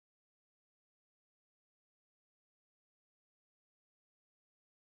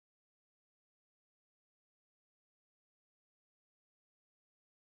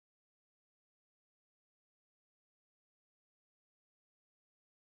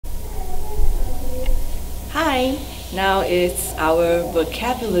Hi, now it's our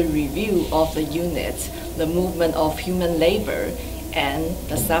vocabulary review of the units, the movement of human labor, and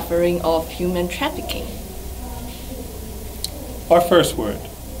the suffering of human trafficking. Our first word,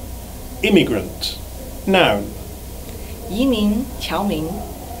 immigrant, noun. 移民,侨民,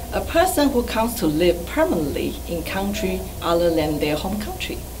 a person who comes to live permanently in country other than their home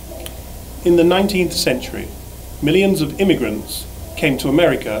country. In the 19th century, millions of immigrants came to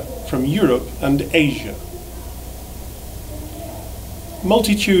America from Europe and Asia.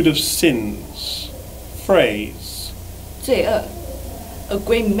 Multitude of sins, phrase. 罪恶, a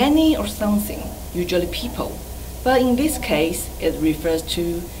great many or something, usually people, but in this case it refers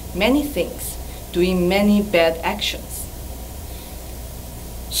to many things, doing many bad actions.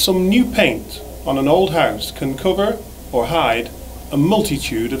 Some new paint on an old house can cover or hide a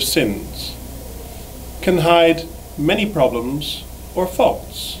multitude of sins, can hide many problems or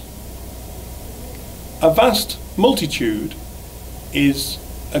faults. A vast multitude is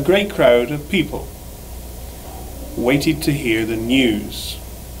a great crowd of people waited to hear the news.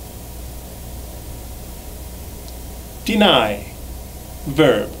 Deny,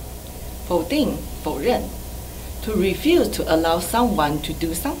 verb. 否定,否认. To refuse to allow someone to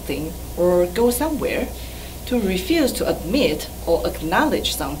do something or go somewhere, to refuse to admit or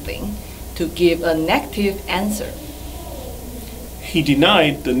acknowledge something, to give a negative answer. He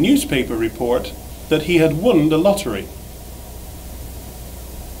denied the newspaper report that he had won the lottery.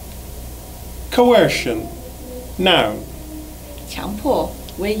 Coercion, noun. 强迫,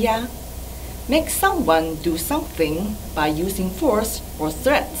威压. Make someone do something by using force or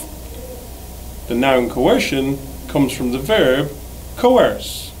threats. The noun coercion comes from the verb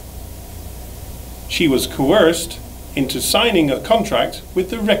coerce. She was coerced into signing a contract with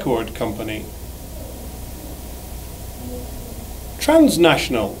the record company.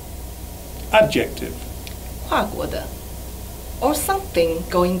 Transnational, adjective. 跨国的, or something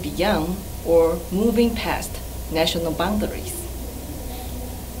going beyond or moving past national boundaries.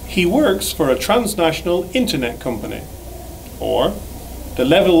 He works for a transnational internet company. Or, the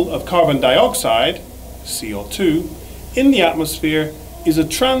level of carbon dioxide, CO2, in the atmosphere is a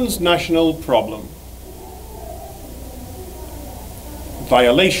transnational problem.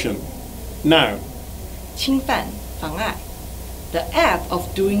 Violation, noun. 侵犯,妨碍. The act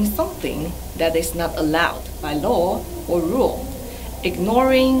of doing something that is not allowed by law or rule,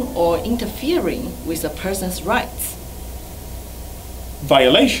 ignoring or interfering with a person's rights.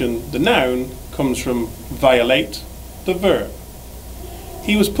 Violation, the noun, comes from violate, the verb.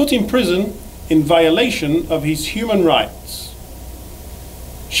 He was put in prison in violation of his human rights.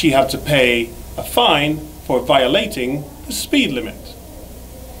 She had to pay a fine for violating the speed limit.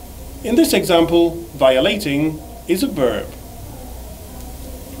 In this example, violating is a verb.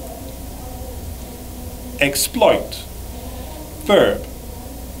 Exploit, verb.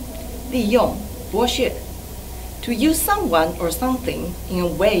 利用,剥削. To use someone or something in a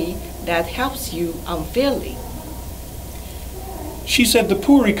way that helps you unfairly. She said the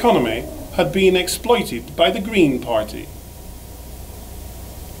poor economy had been exploited by the Green Party.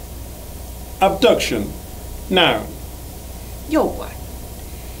 Abduction, noun. 诱拐.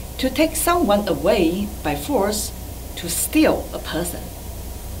 To take someone away by force, to steal a person.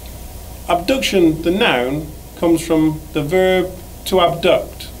 Abduction, the noun, comes from the verb to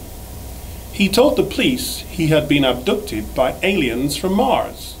abduct. He told the police he had been abducted by aliens from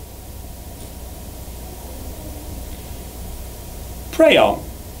Mars. Prey on,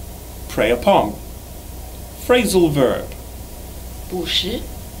 prey upon. Phrasal verb. 捕食.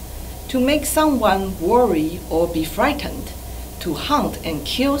 To make someone worry or be frightened, to hunt and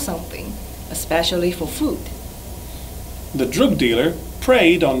kill something, especially for food. The drug dealer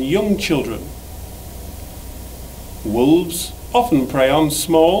preyed on young children. Wolves often prey on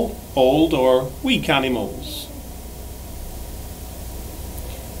small, old or weak animals.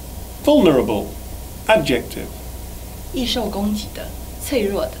 Vulnerable, adjective. 易受攻击的,脆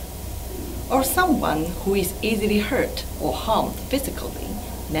弱的. Or someone who is easily hurt or harmed physically,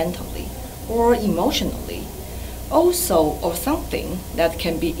 mentally, or emotionally. Also, or something that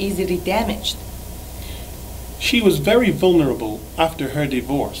can be easily damaged. She was very vulnerable after her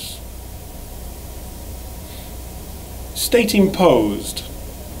divorce. State imposed,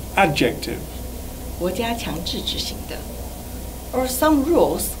 adjective. 国家强制执行的. Or some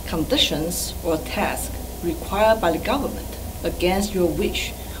rules, conditions, or tasks required by the government against your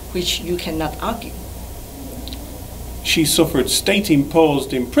wish, which you cannot argue. She suffered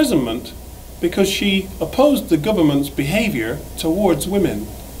state-imposed imprisonment because she opposed the government's behavior towards women.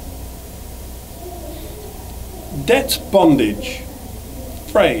 Debt bondage,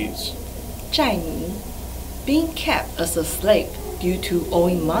 phrase. 债迷. being kept as a slave due to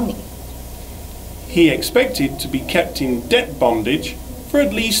owing money. He expected to be kept in debt bondage for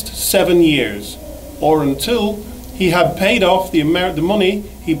at least 7 years, or until he had paid off the money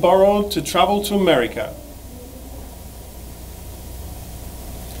he borrowed to travel to America.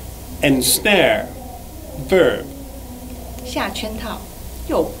 Ensnare, verb. 下圈套，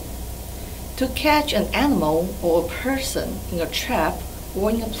诱捕。To catch an animal or a person in a trap or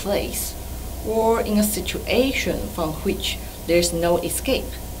in a place or in a situation from which there is no escape.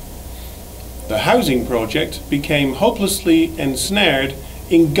 The housing project became hopelessly ensnared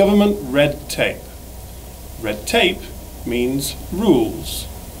in government red tape. Red tape means rules.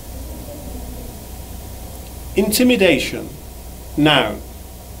 Intimidation, noun.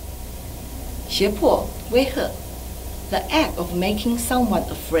 胁迫、威吓。The act of making someone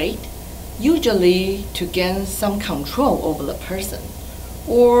afraid, usually to gain some control over the person,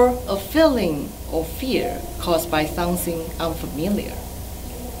 or a feeling of fear caused by something unfamiliar.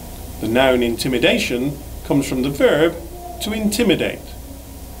 The noun intimidation comes from the verb to intimidate.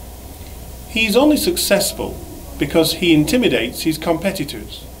 He is only successful because he intimidates his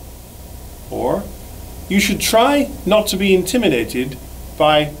competitors. Or, you should try not to be intimidated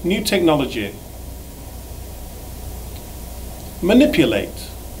by new technology. Manipulate,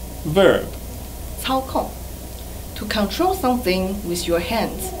 verb. 操控。To control something with your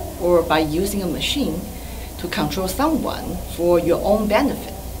hands or by using a machine to control someone for your own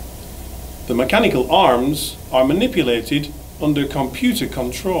benefit. The mechanical arms are manipulated under computer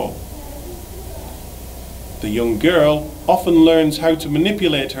control. The young girl often learns how to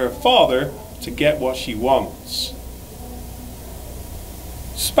manipulate her father to get what she wants.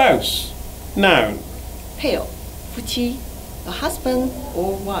 Spouse, noun. 配偶、夫妻。A husband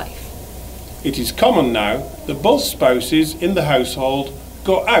or wife. It is common now that both spouses in the household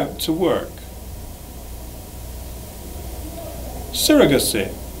go out to work.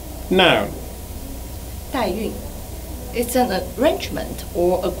 Surrogacy, noun. 代孕. It's an arrangement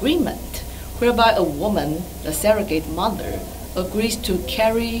or agreement whereby a woman, the surrogate mother, agrees to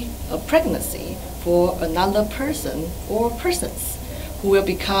carry a pregnancy for another person or persons who will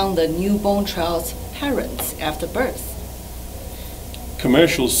become the newborn child's parents after birth.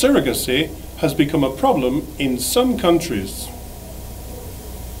 Commercial surrogacy has become a problem in some countries.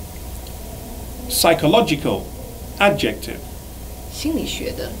 Psychological, adjective. 心理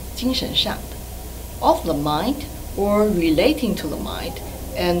学的、精神上的。Of the mind or relating to the mind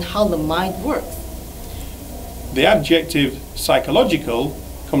and how the mind works. The adjective psychological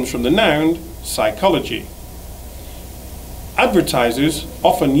comes from the noun psychology. Advertisers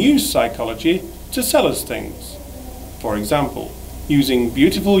often use psychology to sell us things. For example, using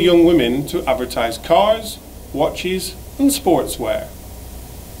beautiful young women to advertise cars, watches, and sportswear.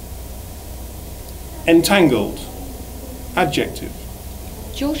 Entangled, adjective.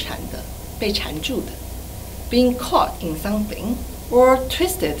 纠缠的，被缠住的。Being caught in something or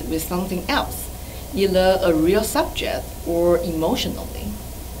twisted with something else, either a real subject or emotionally.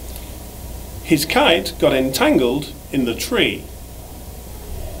 His kite got entangled in the tree.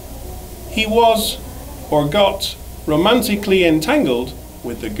 He was or got romantically entangled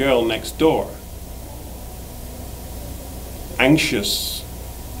with the girl next door. Anxious,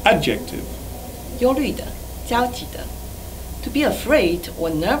 adjective. 忧虑的，焦急的。To be afraid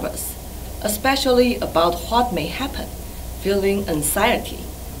or nervous, especially about what may happen, feeling anxiety.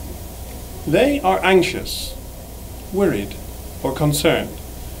 They are anxious, worried, or concerned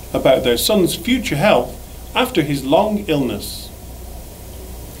about their son's future health after his long illness.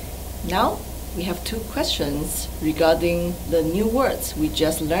 Now, we have 2 questions regarding the new words we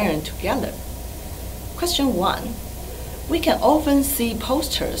just learned together. Question 1. We can often see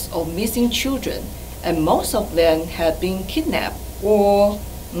posters of missing children, and most of them have been kidnapped or...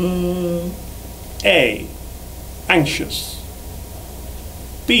 A. Anxious.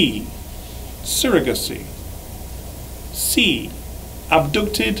 B. Surrogacy. C.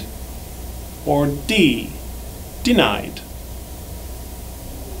 Abducted. Or D. Denied.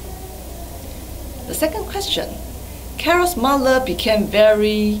 The second question. Carol's mother became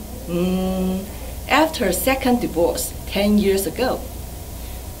very... after her second divorce 10 years ago.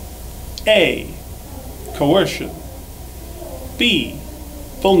 A. Coercion. B.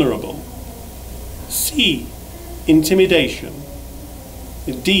 Vulnerable. C. Intimidation.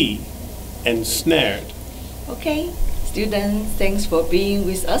 D. Ensnared. Okay, students, thanks for being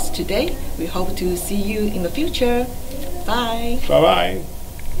with us today. We hope to see you in the future. Bye. Bye-bye.